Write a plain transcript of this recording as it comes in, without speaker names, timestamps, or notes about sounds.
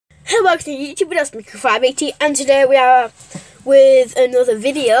Welcome to YouTube with us, Micro580, and today we are with another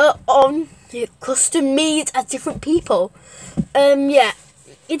video on custom meat as different people.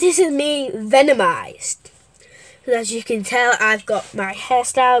 This is me venomised. So as you can tell, I've got my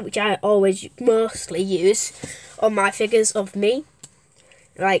hairstyle, which I always mostly use on my figures of me.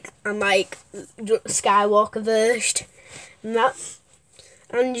 I'm like Skywalker version and that.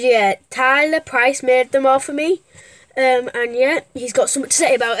 And yeah, Tyler Price made them all for me. And yeah, he's got something to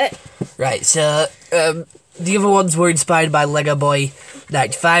say about it. Right, so the other ones were inspired by Lego Boy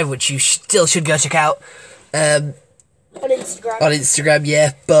 95, which you still should go check out. On Instagram. On Instagram,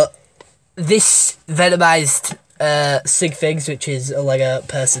 yeah. But this venomised sig figs, which is a Lego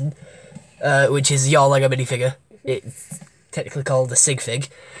person, which is your Lego minifigure. It's technically called a sig fig.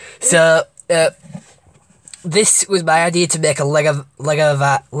 So this was my idea to make a Lego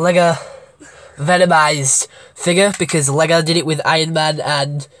venomised figure, because Lego did it with Iron Man,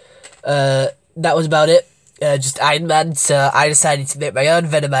 and that was about it. Just Iron Man. So I decided to make my own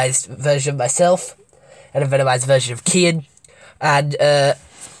venomised version of myself and a venomised version of Kian, and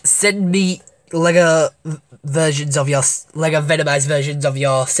send me Lego versions of your venomised versions of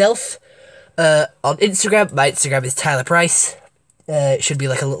yourself on Instagram. My Instagram is Tyler Price. It should be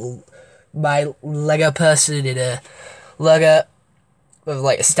like my Lego person in a logo with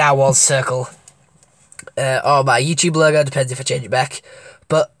like a Star Wars circle. Or my YouTube logo, depends if I change it back.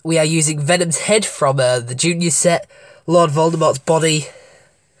 But we are using Venom's head from the Junior set, Lord Voldemort's body,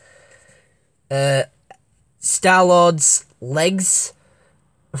 Star-Lord's legs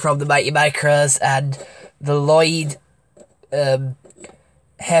from the Mighty Micros, and the Lloyd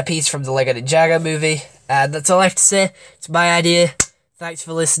hairpiece from the Lego Ninjago movie. And that's all I have to say. It's my idea. Thanks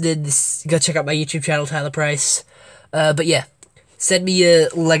for listening. Go check out my YouTube channel, Tyler Price. But yeah, send me your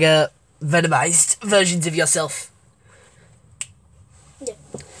Lego venomised versions of yourself. Yeah.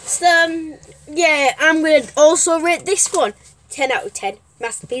 So, yeah, I'm going to also rate this one 10 out of 10.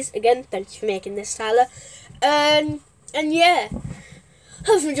 Masterpiece. Again, thanks for making this, Tyler. And yeah,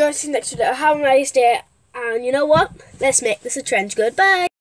 hope you enjoyed. See you next video. Have a nice day. And you know what? Let's make this a trend. Goodbye.